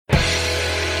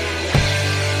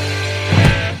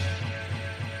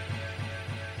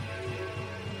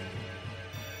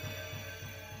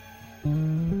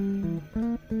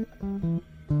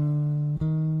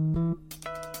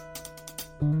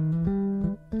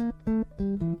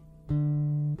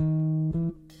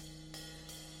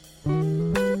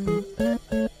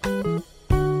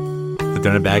The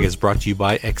Donut Bag is brought to you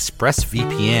by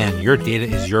ExpressVPN. Your data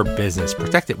is your business.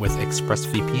 Protect it with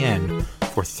ExpressVPN.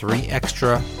 For 3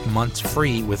 extra months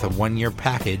free with a 1-year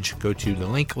package, go to the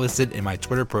link listed in my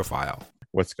Twitter profile.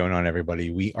 What's going on,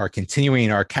 everybody? We are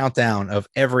continuing our countdown of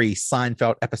every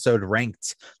Seinfeld episode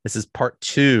ranked. This is part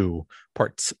 2.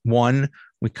 Part 1,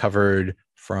 we covered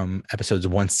from episodes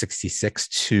 166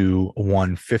 to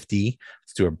 150.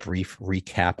 Let's do a brief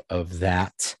recap of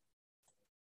that.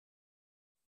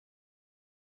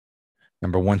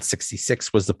 Number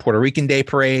 166 was the Puerto Rican Day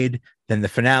Parade, then the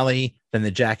finale, then the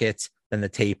jacket, then the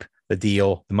tape, the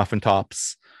deal, the muffin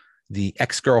tops, the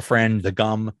ex-girlfriend, the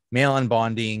gum, mail-in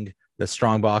bonding, the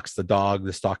strongbox, the dog,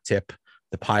 the stock tip,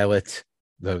 the pilot,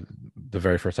 the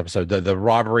very first episode, the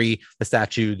robbery, the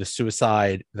statue, the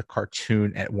suicide, the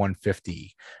cartoon at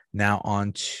 150. Now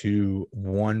on to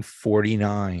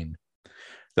 149.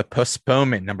 The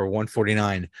postponement, number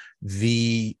 149.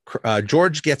 The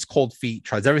George gets cold feet,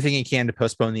 tries everything he can to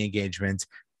postpone the engagement.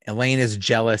 Elaine is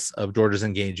jealous of George's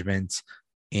engagement,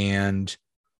 and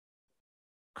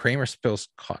Kramer spills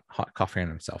hot coffee on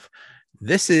himself.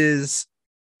 This is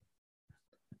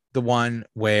the one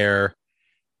where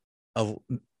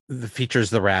the features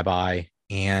the rabbi,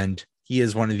 and he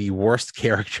is one of the worst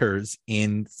characters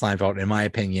in Seinfeld, in my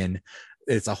opinion.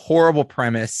 It's a horrible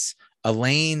premise.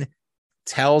 Elaine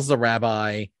tells the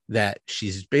rabbi that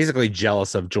she's basically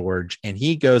jealous of George, and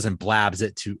he goes and blabs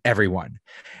it to everyone.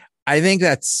 I think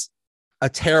that's a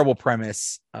terrible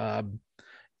premise. And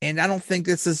I don't think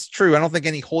this is true. I don't think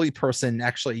any holy person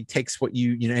actually takes what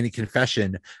any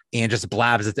confession and just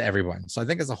blabs it to everyone. So I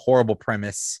think it's a horrible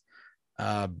premise.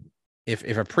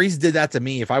 If a priest did that to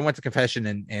me, if I went to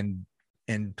confession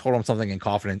and told him something in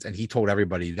confidence and he told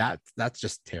everybody, that's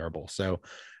just terrible. So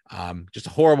just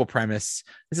a horrible premise.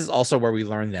 This is also where we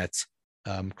learn that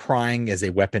crying as a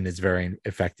weapon is very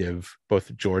effective.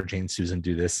 Both George and Susan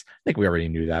do this. I think we already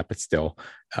knew that, but still,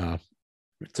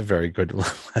 it's a very good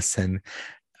lesson.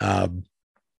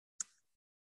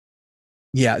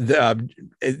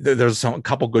 There's a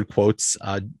couple good quotes.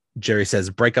 Jerry says,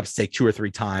 breakups take 2 or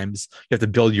 3 times. You have to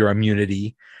build your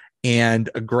immunity. And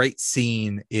a great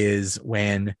scene is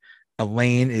when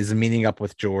Elaine is meeting up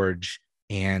with George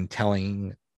and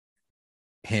telling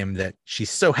him that she's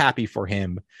so happy for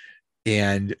him.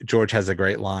 And George has a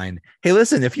great line. Hey,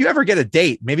 listen, if you ever get a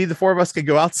date, maybe the 4 of us could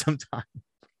go out sometime.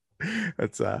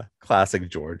 That's a classic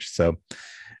George. So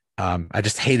I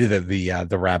just hated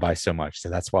the rabbi so much. So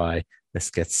that's why this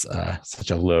gets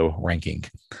such a low ranking.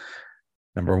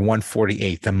 Number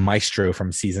 148, the maestro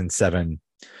from season 7.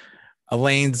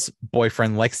 Elaine's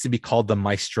boyfriend likes to be called the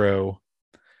maestro.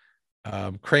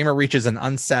 Kramer reaches an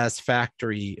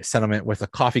unsatisfactory settlement with a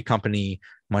coffee company,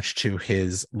 much to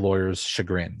his lawyer's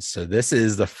chagrin. So this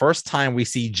is the first time we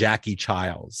see Jackie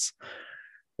Childs,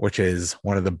 which is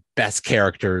one of the best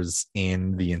characters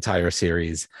in the entire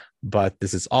series. But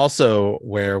this is also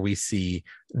where we see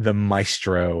the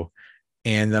maestro,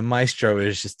 and the maestro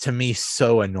is just, to me,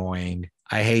 so annoying.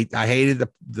 I hated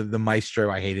the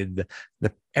maestro. I hated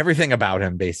the everything about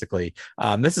him, basically.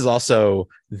 This is also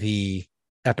the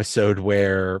episode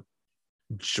where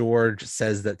George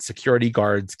says that security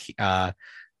guards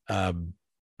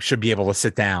should be able to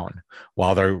sit down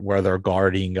while they're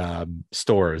guarding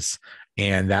stores,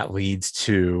 and that leads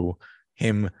to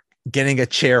him getting a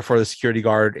chair for the security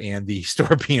guard and the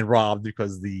store being robbed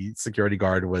because the security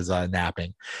guard was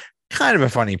napping. Kind of a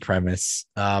funny premise.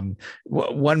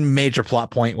 One major plot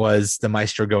point was the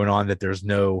maestro going on that there's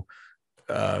no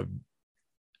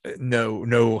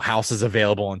houses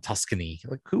available in Tuscany.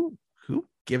 Like, who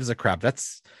gives a crap?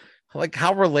 That's like,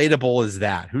 how relatable is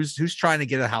that? Who's trying to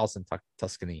get a house in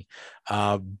Tuscany?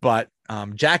 But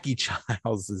Jackie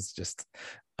Childs is just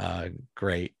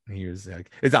great. He was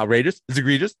like, it's outrageous, it's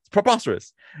egregious, it's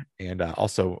preposterous. And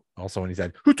also when he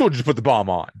said, who told you to put the bomb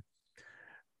on?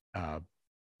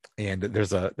 And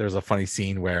there's a funny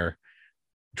scene where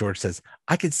George says,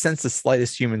 I could sense the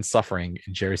slightest human suffering.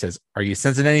 And Jerry says, are you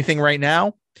sensing anything right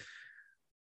now?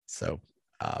 So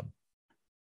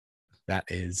that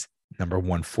is number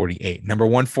 148. Number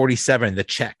 147, the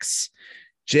checks.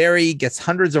 Jerry gets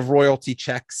hundreds of royalty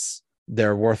checks.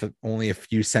 They're worth only a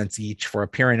few cents each for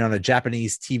appearing on a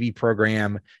Japanese TV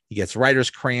program. He gets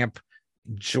writer's cramp.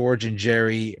 George and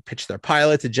Jerry pitch their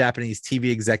pilot to Japanese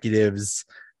TV executives.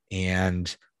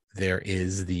 And there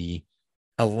is the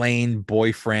Elaine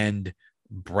boyfriend,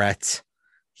 Brett.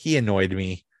 He annoyed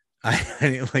me. I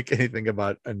didn't like anything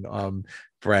about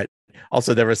Brett.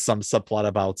 Also, there was some subplot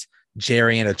about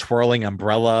Jerry and a twirling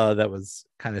umbrella that was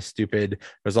kind of stupid.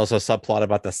 There's also a subplot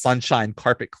about the Sunshine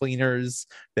Carpet Cleaners,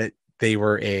 that they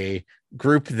were a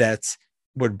group that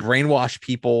would brainwash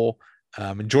people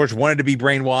And George wanted to be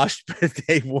brainwashed, but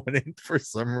they wouldn't for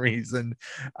some reason.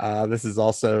 This is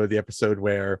also the episode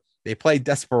where they play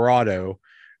Desperado,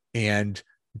 and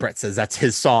Brett says that's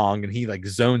his song, and he like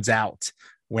zones out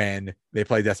when they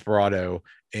play Desperado,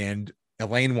 and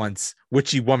Elaine wants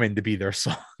Witchy Woman to be their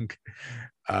song.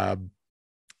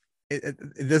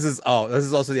 This is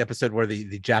also the episode where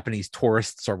the Japanese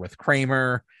tourists are with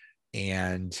Kramer,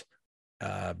 and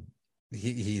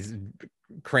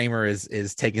Kramer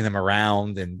is taking them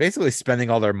around and basically spending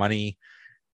all their money.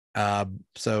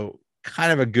 So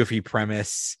kind of a goofy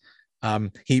premise.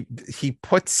 He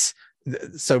puts,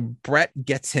 so Brett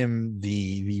gets him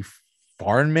the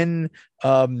Farnman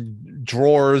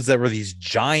drawers that were these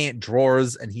giant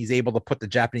drawers, and he's able to put the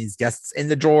Japanese guests in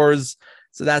the drawers.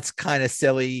 So that's kind of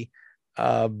silly.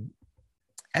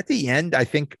 At the end, I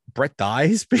think Brett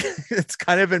dies. It's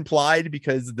kind of implied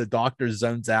because the doctor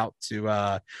zones out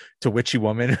to Witchy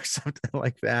Woman or something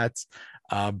like that.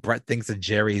 Brett thinks that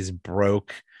Jerry's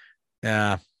broke.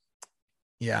 There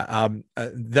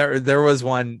was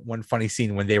one funny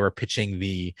scene when they were pitching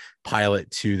the pilot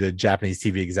to the Japanese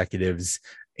TV executives,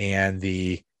 and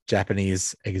the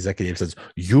Japanese executive says,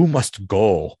 "You must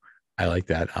go." I like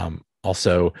that.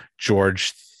 Also,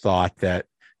 George thought that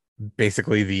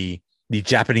basically the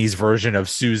Japanese version of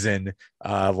Susan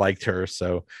liked her.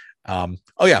 So, one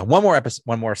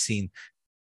more scene.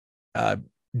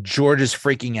 George is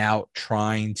freaking out,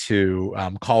 trying to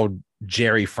call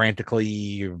Jerry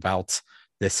frantically about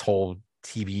this whole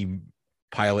TV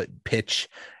pilot pitch,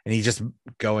 and he's just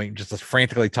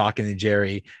frantically talking to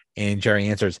Jerry, and Jerry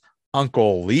answers,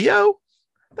 "Uncle Leo."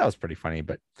 That was pretty funny,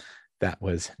 but that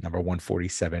was number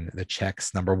 147, the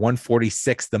checks. Number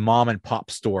 146, the mom and pop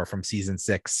store from season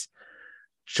 6.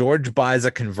 George buys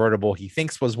a convertible he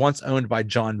thinks was once owned by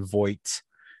John Voight.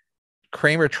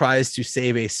 Kramer tries to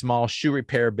save a small shoe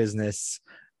repair business.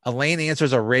 Elaine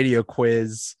answers a radio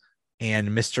quiz, and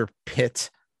Mr.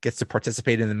 Pitt gets to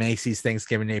participate in the Macy's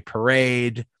Thanksgiving Day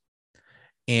parade.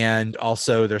 And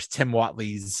also there's Tim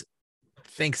Watley's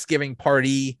Thanksgiving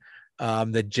party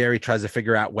that Jerry tries to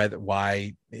figure out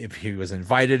if he was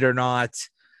invited or not.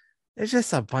 There's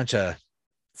just a bunch of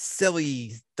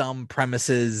silly, dumb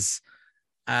premises.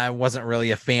 I wasn't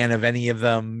really a fan of any of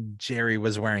them. Jerry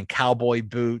was wearing cowboy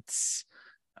boots.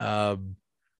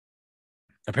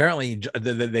 Apparently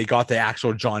they got the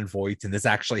actual John Voight, and this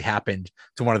actually happened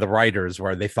to one of the writers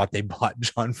where they thought they bought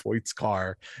John Voight's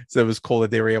car. So it was cool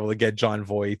that they were able to get John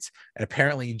Voight. And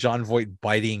apparently John Voight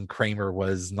biting Kramer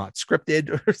was not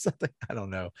scripted or something. I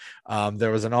don't know.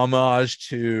 There was an homage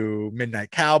to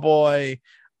Midnight Cowboy.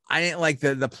 I didn't like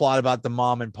the plot about the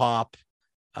mom and pop.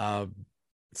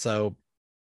 So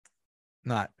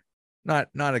not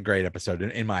a great episode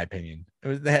in my opinion.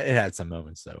 It had some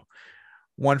moments though.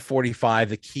 145,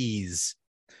 the keys.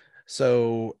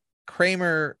 So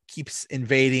Kramer keeps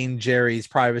invading Jerry's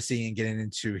privacy and getting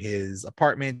into his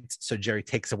apartment. So Jerry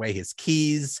takes away his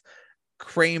keys.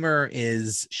 Kramer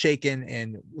is shaken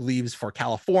and leaves for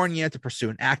California to pursue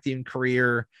an acting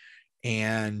career.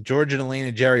 And George and Elaine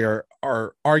and Jerry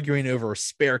are arguing over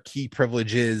spare key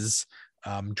privileges.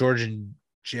 George and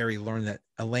Jerry learn that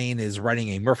Elaine is writing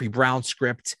a Murphy Brown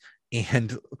script,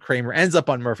 and Kramer ends up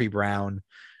on Murphy Brown.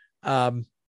 I'm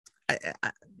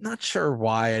not sure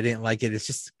why I didn't like it. It's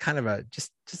just kind of a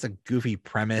goofy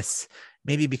premise.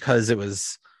 Maybe because it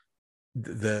was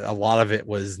a lot of it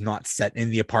was not set in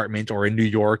the apartment or in New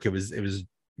York. It was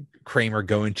Kramer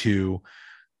going to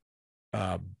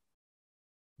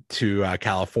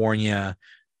California.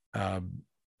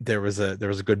 There was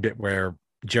a good bit where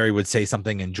Jerry would say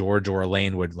something and George or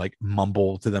Elaine would like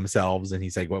mumble to themselves, and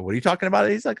he's like, what are you talking about?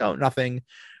 He's like, oh, nothing.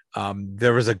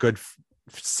 There was a good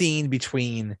scene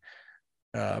between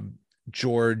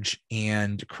George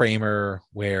and Kramer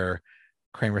where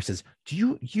Kramer says,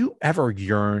 do you ever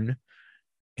yearn?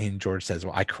 And George says,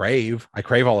 well, I crave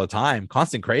all the time,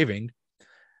 constant craving.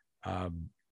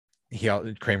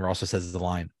 Kramer also says the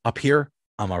line, up here,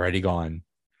 I'm already gone.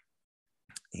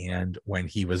 And when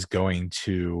he was driving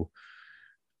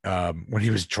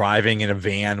in a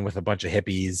van with a bunch of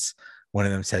hippies, one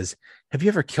of them says, have you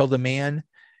ever killed a man?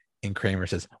 And Kramer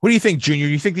says, what do you think, Junior?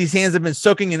 You think these hands have been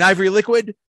soaking in ivory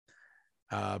liquid?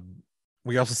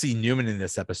 We also see Newman in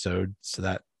this episode. So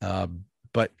that,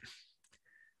 but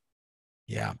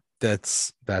yeah,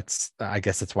 that's, I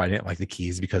guess that's why I didn't like the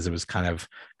keys, because it was kind of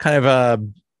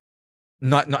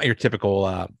not your typical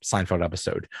Seinfeld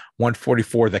episode.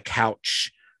 144, the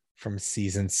couch from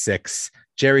season 6.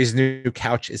 Jerry's new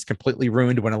couch is completely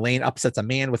ruined when Elaine upsets a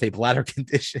man with a bladder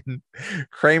condition.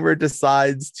 Kramer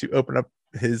decides to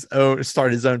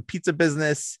start his own pizza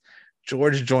business.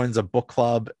 George joins a book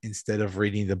club instead of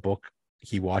reading the book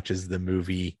he watches the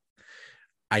movie.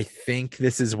 I think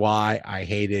this is why I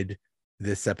hated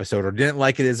this episode or didn't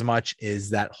like it as much, is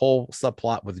that whole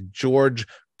subplot with George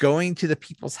going to the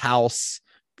people's house,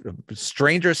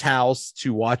 stranger's house,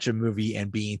 to watch a movie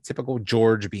and being typical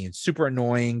George, being super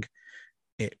annoying.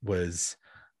 It was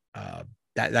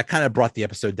that kind of brought the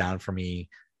episode down for me.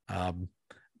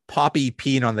 Poppy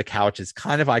peeing on the couch is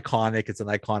kind of iconic. It's an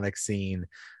iconic scene.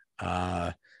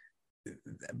 But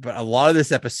a lot of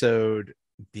this episode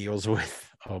deals with,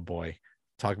 oh boy,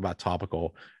 talk about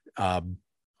topical,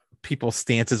 people's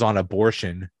stances on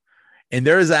abortion. And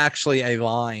there is actually a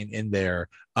line in there.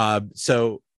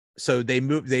 So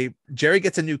Jerry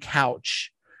gets a new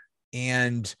couch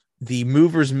and the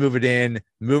movers move it in.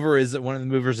 One of the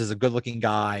movers is a good looking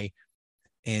guy,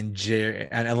 and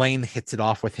Elaine hits it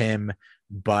off with him,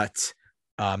 but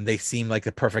they seem like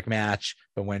the perfect match.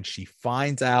 But when she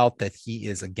finds out that he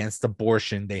is against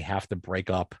abortion, they have to break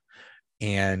up.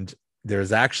 And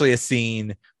there's actually a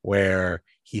scene where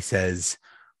he says,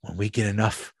 when we get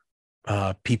enough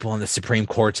people in the Supreme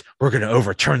Court, we're going to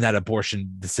overturn that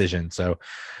abortion decision. So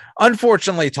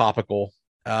unfortunately topical.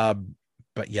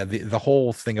 But yeah, the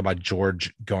whole thing about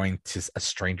George going to a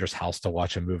stranger's house to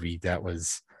watch a movie, that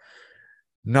was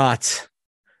not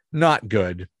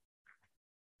good.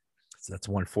 So that's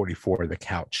 144, the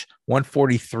couch.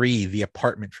 143, the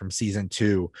apartment from season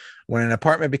 2. When an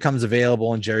apartment becomes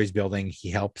available in Jerry's building, he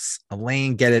helps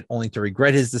Elaine get it, only to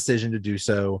regret his decision to do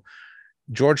so.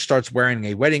 George starts wearing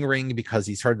a wedding ring because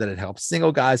he's heard that it helps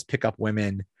single guys pick up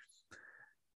women.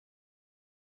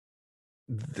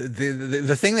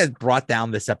 The thing that brought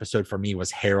down this episode for me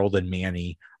was Harold and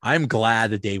Manny. I'm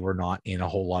glad that they were not in a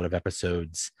whole lot of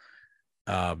episodes.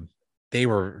 They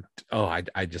were,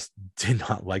 I just did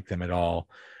not like them at all.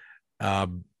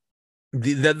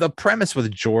 The premise with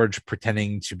George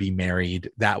pretending to be married,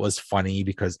 that was funny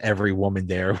because every woman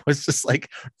there was just like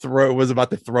was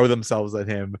about to throw themselves at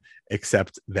him,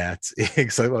 except that,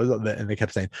 and they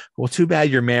kept saying, well, too bad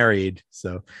you're married.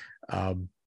 So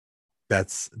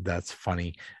that's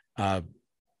funny.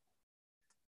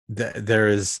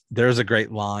 There's a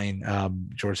great line.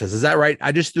 George says, is that right?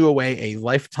 I just threw away a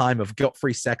lifetime of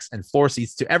guilt-free sex and floor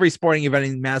seats to every sporting event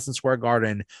in Madison Square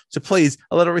Garden. So please,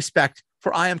 a little respect,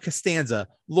 for I am Costanza,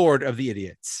 Lord of the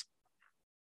Idiots.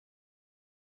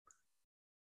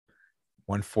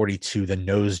 142, the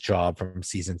nose job from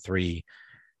season 3.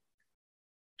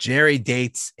 Jerry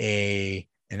dates an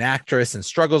actress and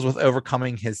struggles with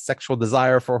overcoming his sexual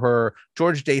desire for her.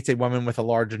 George dates a woman with a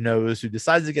large nose who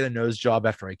decides to get a nose job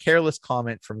after a careless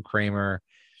comment from Kramer.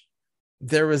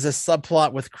 There was a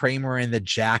subplot with Kramer in the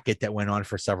jacket that went on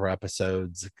for several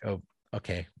episodes. Oh,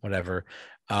 okay, whatever.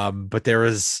 But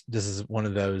this is one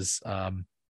of those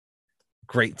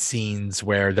great scenes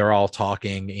where they're all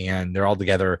talking and they're all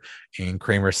together, and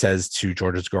Kramer says to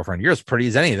George's girlfriend, you're as pretty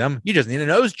as any of them, you just need a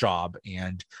nose job.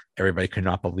 And everybody could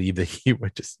not believe that he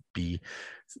would just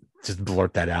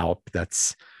blurt that out.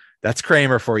 That's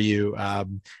Kramer for you.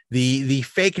 The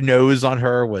fake nose on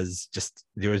her was just,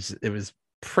 it was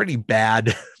pretty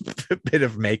bad bit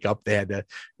of makeup. They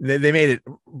made it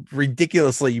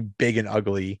ridiculously big and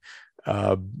ugly.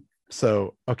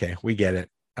 So okay, we get it.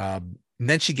 And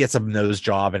then she gets a nose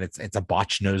job, and it's a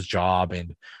botched nose job,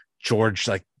 and George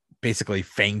like basically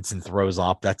faints and throws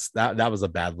up. That was a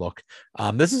bad look.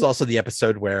 This is also the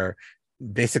episode where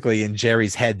basically in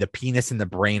Jerry's head, the penis and the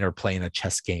brain are playing a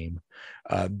chess game.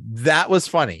 That was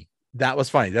funny.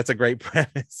 That's a great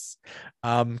premise.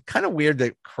 Kind of weird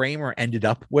that Kramer ended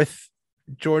up with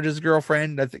George's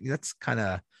girlfriend. I think that's kind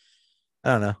of,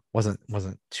 I don't know,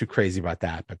 wasn't too crazy about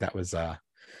that, but that was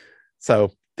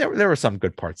so there were some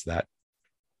good parts of that.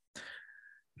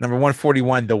 Number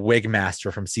 141, the Wig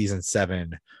Master from season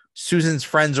 7. Susan's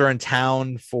friends are in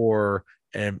town for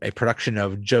a production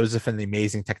of Joseph and the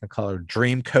Amazing Technicolor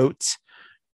Dreamcoat.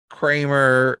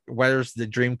 Kramer wears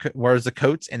the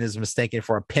coat and is mistaken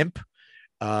for a pimp.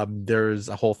 There's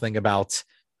a whole thing about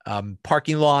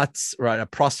parking lots, right? A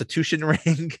prostitution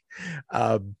ring.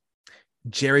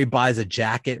 Jerry buys a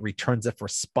jacket, returns it for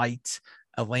spite.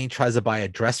 Elaine tries to buy a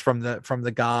dress from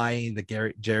the guy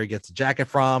that Jerry gets a jacket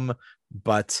from,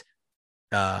 but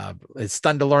is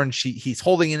stunned to learn he's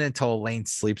holding it until Elaine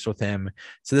sleeps with him.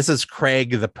 So this is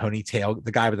Craig, the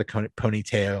guy with the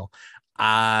ponytail.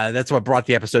 That's what brought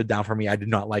the episode down for me. I did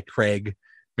not like Craig.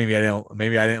 Maybe I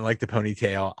didn't like the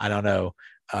ponytail. I don't know.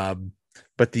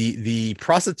 But the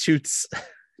prostitutes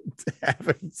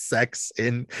having sex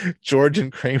in George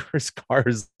and Kramer's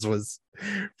cars was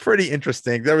pretty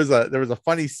interesting. There was a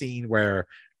funny scene where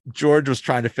George was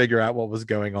trying to figure out what was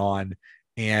going on,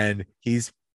 and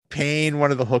he's paying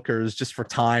one of the hookers just for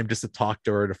time, just to talk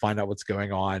to her, to find out what's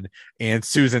going on. And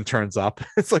Susan turns up.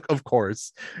 It's like, of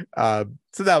course. So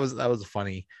that was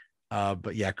funny.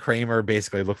 But yeah, Kramer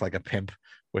basically looked like a pimp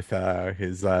with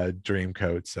his dream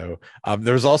coat. So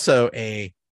there was also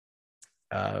a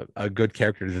good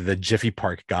character, the Jiffy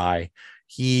Park guy.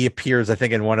 He appears, I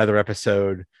think, in one other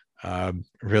episode.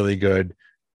 Really good.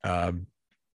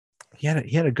 He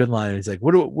had a good line. He's like,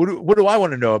 what do I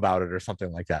want to know about it, or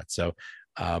something like that. So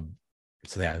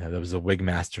yeah, that was the Wig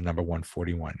Master number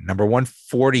 141. Number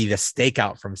 140, the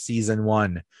Stakeout from season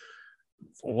 1.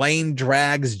 Lane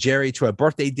drags Jerry to a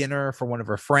birthday dinner for one of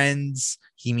her friends.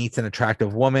 He meets an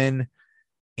attractive woman,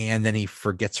 and then he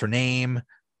forgets her name,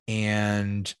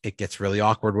 and it gets really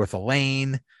awkward with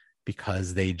Elaine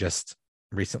because they just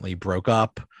recently broke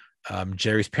up.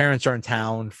 Jerry's parents are in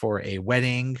town for a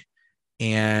wedding,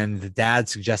 and the dad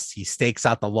suggests he stakes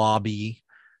out the lobby,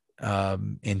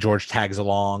 and George tags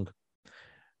along.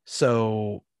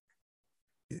 So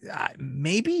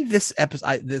maybe this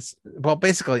episode,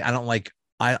 basically, I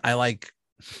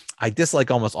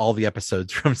dislike almost all the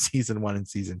episodes from season 1 and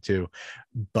season 2,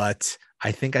 but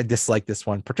I think I dislike this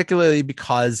one particularly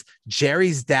because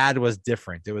Jerry's dad was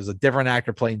different. It was a different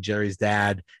actor playing Jerry's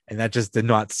dad, and that just did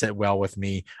not sit well with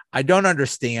me. I don't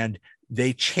understand.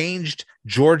 They changed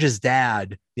George's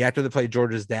dad, the actor that played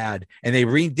George's dad, and they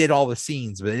redid all the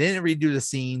scenes, but they didn't redo the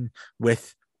scene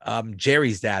with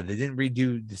Jerry's dad. They didn't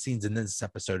redo the scenes in this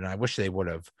episode, and I wish they would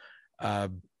have.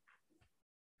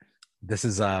 This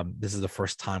is the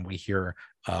first time we hear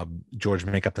George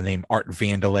make up the name Art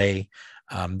Vandelay.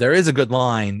 There is a good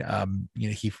line.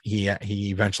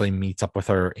 He eventually meets up with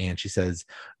her, and she says,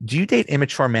 "Do you date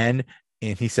immature men?"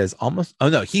 And he says, "Almost." Oh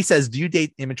no, he says, "Do you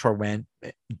date immature men?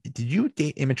 Did you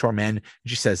date immature men?"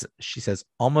 She says,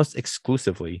 "Almost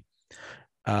exclusively."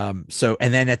 So,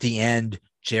 and then at the end,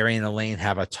 Jerry and Elaine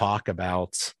have a talk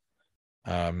about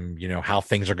how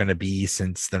things are going to be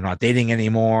since they're not dating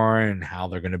anymore, and how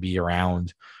they're going to be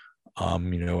around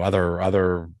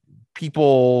other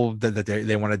people that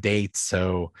they want to date.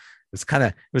 So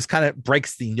it was kind of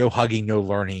breaks the no hugging, no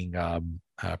learning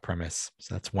premise.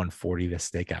 So that's 140, the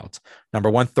Stakeout. Number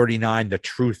 139, the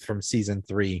Truth from season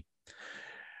 3.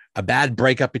 A bad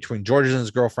breakup between George and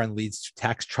his girlfriend leads to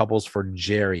tax troubles for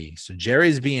Jerry. So Jerry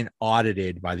is being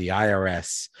audited by the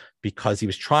IRS because he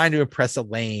was trying to impress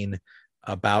Elaine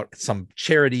about some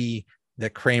charity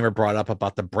that Kramer brought up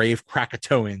about the brave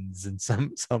Krakatoans and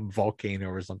some volcano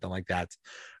or something like that.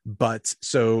 But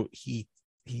so he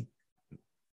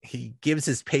gives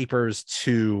his papers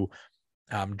to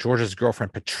George's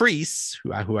girlfriend Patrice,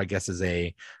 who I guess is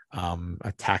a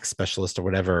tax specialist or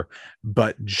whatever.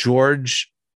 But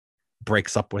George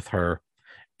breaks up with her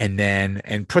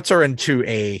and puts her into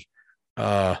a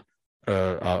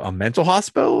mental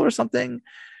hospital or something.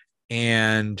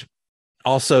 And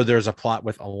also there's a plot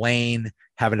with Elaine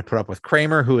having to put up with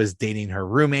Kramer, who is dating her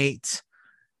roommate,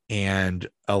 and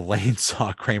Elaine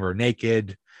saw Kramer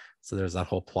naked. So there's that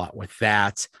whole plot with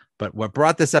that. But what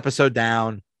brought this episode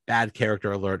down, bad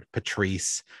character alert,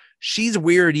 Patrice. She's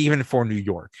weird even for New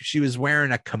York. She was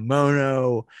wearing a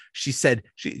kimono. She said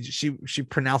she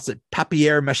pronounced it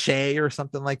papier mâché or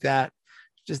something like that.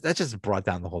 That just brought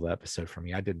down the whole episode for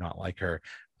me. I did not like her.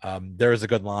 There is a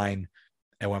good line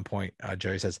at one point.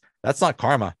 Jerry says, "That's not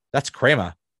karma, that's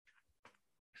Kramer."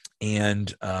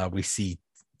 And we see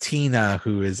Tina,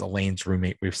 who is Elaine's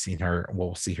roommate. We'll see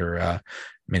her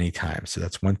many times. So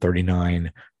that's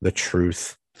 139, the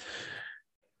Truth.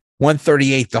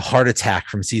 138, the Heart Attack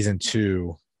from season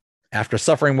 2. After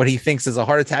suffering what he thinks is a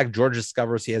heart attack, George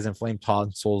discovers he has inflamed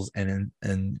tonsils and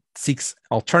seeks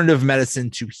alternative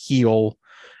medicine to heal.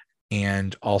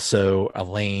 And also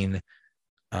Elaine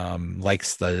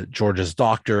likes George's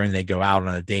doctor, and they go out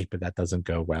on a date, but that doesn't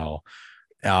go well.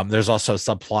 There's also a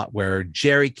subplot where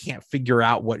Jerry can't figure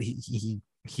out what he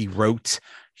wrote.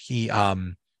 He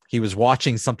was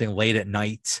watching something late at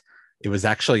night. It was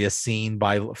actually a scene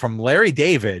from Larry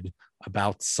David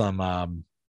about some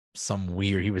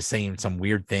weird. He was saying some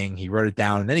weird thing. He wrote it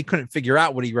down, and then he couldn't figure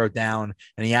out what he wrote down,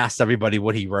 and he asked everybody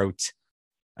what he wrote.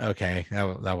 Okay,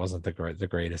 that wasn't the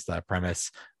greatest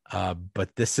premise.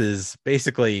 But this is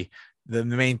basically the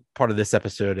main part of this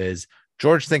episode is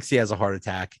George thinks he has a heart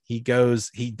attack.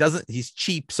 He's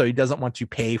cheap, so he doesn't want to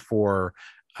pay for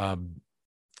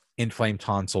inflamed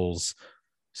tonsils.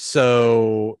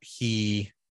 So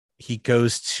he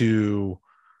goes to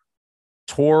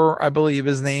Tor, I believe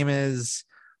his name is,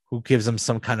 who gives him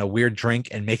some kind of weird drink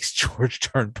and makes George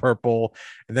turn purple.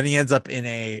 And then he ends up in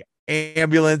a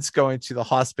ambulance going to the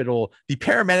hospital. The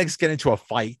paramedics get into a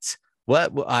fight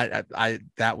What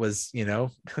that was,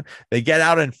 they get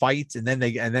out and fight, and then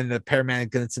the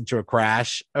paramedic gets into a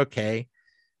crash. Okay,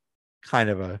 kind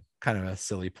of a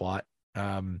silly plot.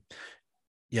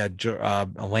 Yeah,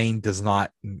 Elaine goes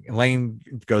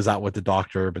out with the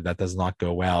doctor, but that does not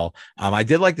go well. I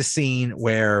did like the scene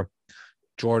where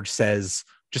George says,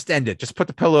 just end it. Just put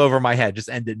the pillow over my head. Just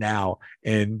end it now.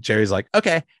 And Jerry's like,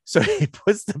 okay. So he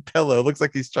puts the pillow. It looks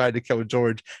like he's trying to kill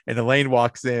George. And Elaine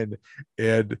walks in,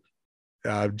 and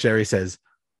Jerry says,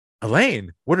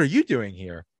 Elaine, what are you doing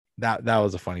here? That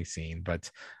was a funny scene,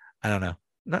 but I don't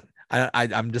know.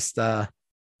 I'm just I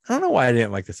don't know why I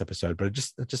didn't like this episode, but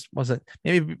it just wasn't,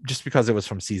 maybe just because it was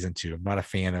from season 2. I'm not a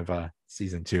fan of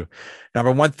season 2.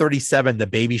 Number 137, the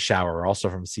baby shower, also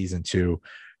from season 2.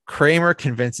 Kramer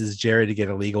convinces Jerry to get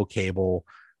a legal cable.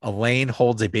 Elaine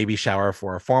holds a baby shower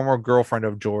for a former girlfriend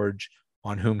of George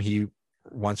on whom he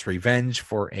wants revenge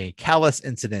for a callous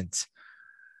incident.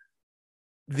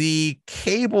 The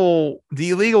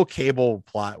illegal cable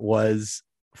plot was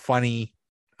funny.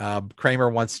 Kramer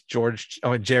wants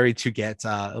Jerry to get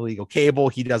illegal cable.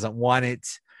 He doesn't want it.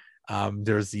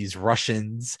 There's these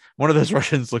Russians. One of those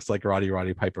Russians looks like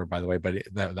Roddy Piper, by the way, but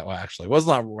that actually was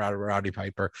not Roddy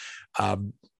Piper.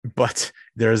 But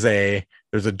there's a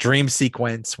dream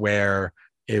sequence where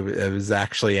it was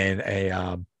actually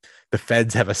the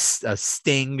feds have a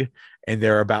sting, and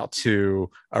they're about to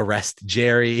arrest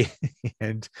Jerry,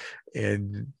 and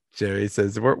Jerry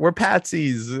says, we're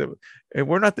patsies, and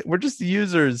we're just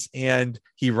users. And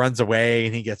he runs away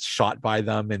and he gets shot by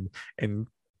them. And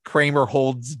Kramer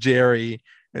holds Jerry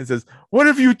and says, what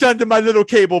have you done to my little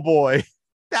cable boy?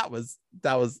 That was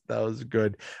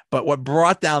good. But what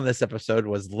brought down this episode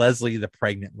was Leslie, the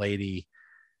pregnant lady.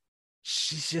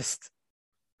 She's just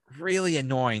really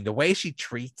annoying. The way she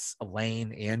treats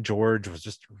Elaine and George was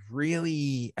just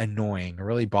really annoying. It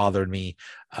really bothered me.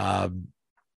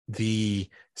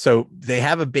 So they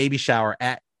have a baby shower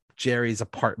at Jerry's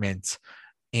apartment,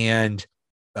 and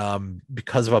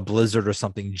because of a blizzard or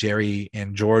something, Jerry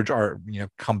and George are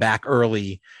come back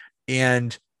early,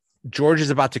 and George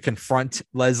is about to confront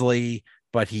Leslie,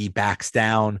 but he backs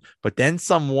down. But then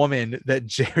some woman that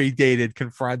Jerry dated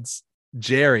confronts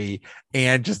Jerry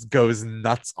and just goes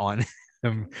nuts on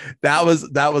him. That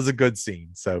was a good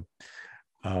scene. So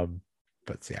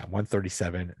but yeah,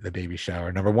 137, the baby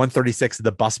shower. Number 136,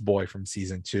 the busboy from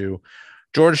season 2.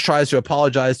 George tries to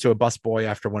apologize to a busboy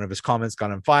after one of his comments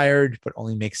got him fired, but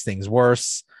only makes things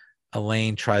worse.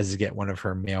 Elaine tries to get one of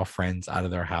her male friends out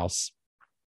of their house.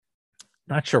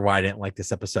 Not sure why I didn't like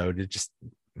this episode. It just,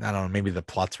 I don't know, maybe the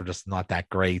plots were just not that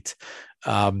great.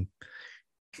 Kind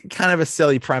of a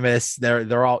silly premise.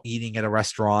 They're all eating at a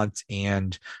restaurant,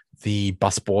 and the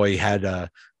busboy had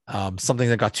something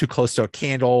that got too close to a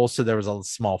candle, so there was a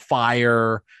small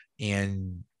fire,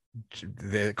 and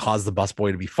that caused the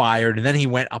busboy to be fired. And then he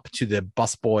went up to the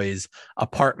busboy's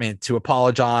apartment to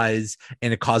apologize,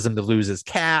 and it caused him to lose his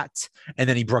cat. And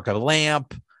then he broke a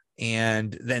lamp.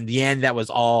 And then in the end, that was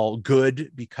all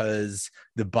good because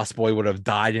the busboy would have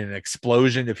died in an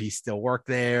explosion if he still worked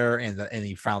there. And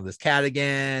he found his cat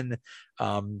again.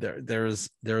 There's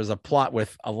a plot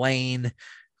with Elaine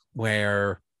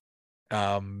where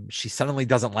she suddenly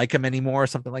doesn't like him anymore,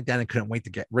 something like that, and couldn't wait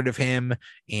to get rid of him.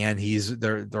 And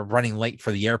they're running late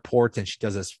for the airport, and she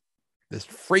does this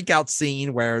freak out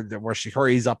scene where she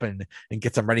hurries up and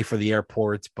gets him ready for the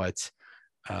airport, but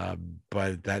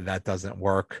that doesn't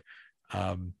work.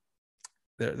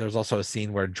 There's also a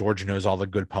scene where George knows all the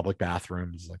good public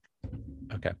bathrooms. Like,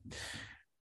 okay.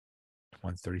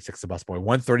 136, the busboy.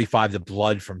 135, the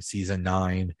blood from season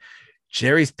 9.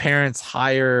 Jerry's parents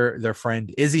hire their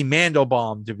friend Izzy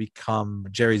Mandelbaum to become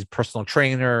Jerry's personal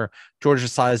trainer. George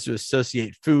decides to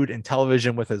associate food and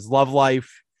television with his love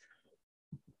life.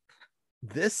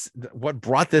 What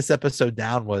brought this episode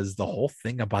down was the whole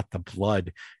thing about the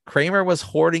blood. Kramer was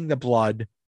hoarding the blood,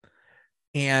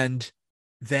 and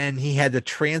then he had to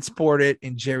transport it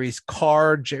in Jerry's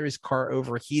car. Jerry's car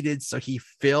overheated, so he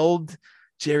filled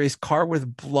Jerry's car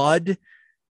with blood.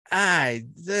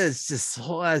 That's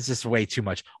just way too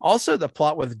much. Also, the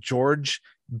plot with George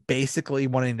basically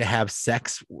wanting to have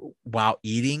sex while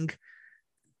eating,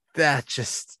 that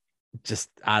just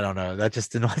I don't know, that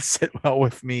just did not sit well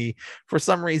with me. For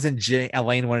some reason,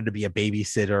 Elaine wanted to be a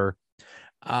babysitter.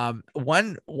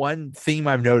 One theme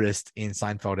I've noticed in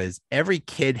Seinfeld is every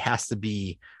kid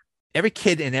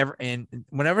and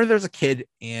whenever there's a kid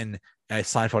in a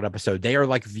Seinfeld episode, they are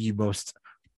like the most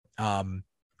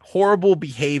horrible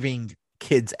behaving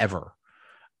kids ever.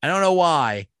 I don't know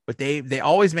why, but they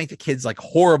always make the kids like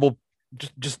horrible,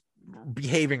 just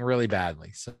behaving really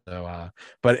badly. So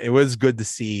but it was good to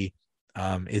see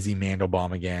Izzy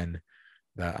Mandelbaum again,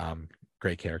 the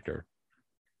great character.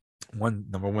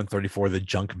 Number 134, the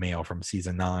junk mail from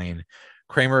season 9.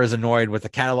 Kramer is annoyed with the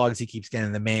catalogs he keeps getting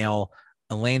in the mail.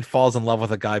 Elaine falls in love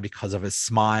with a guy because of his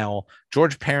smile.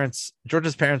 George's parents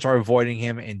are avoiding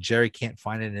him, and Jerry can't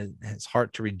find it in his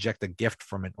heart to reject a gift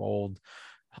from an old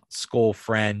school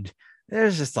friend.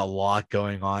 There's just a lot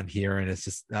going on here, and it's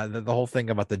just the whole thing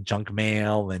about the junk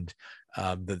mail and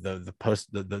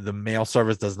the mail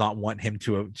service does not want him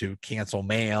to cancel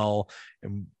mail,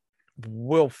 and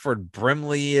Wilford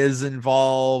Brimley is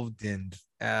involved, and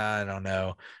I don't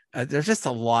know. There's just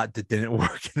a lot that didn't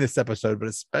work in this episode, but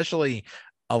especially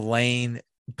Elaine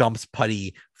dumps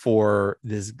Putty for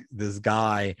this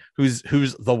guy who's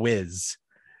the Wiz,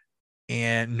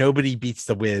 and nobody beats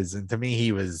the Wiz. And to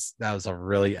me, that was a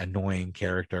really annoying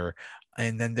character.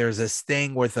 And then there's this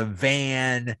thing with a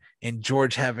van and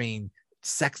George having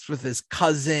sex with his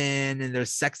cousin, and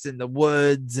there's sex in the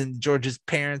woods, and George's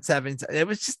parents having it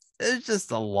was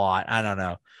just a lot. I don't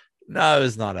know. No, I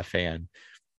was not a fan.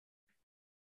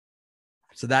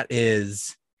 So that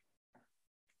is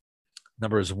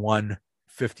numbers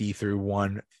 150 through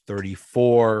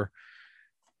 134.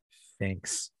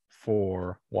 Thanks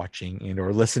for watching and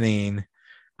or listening.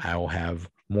 I will have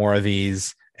more of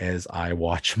these as I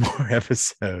watch more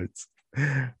episodes.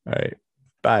 All right.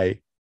 Bye.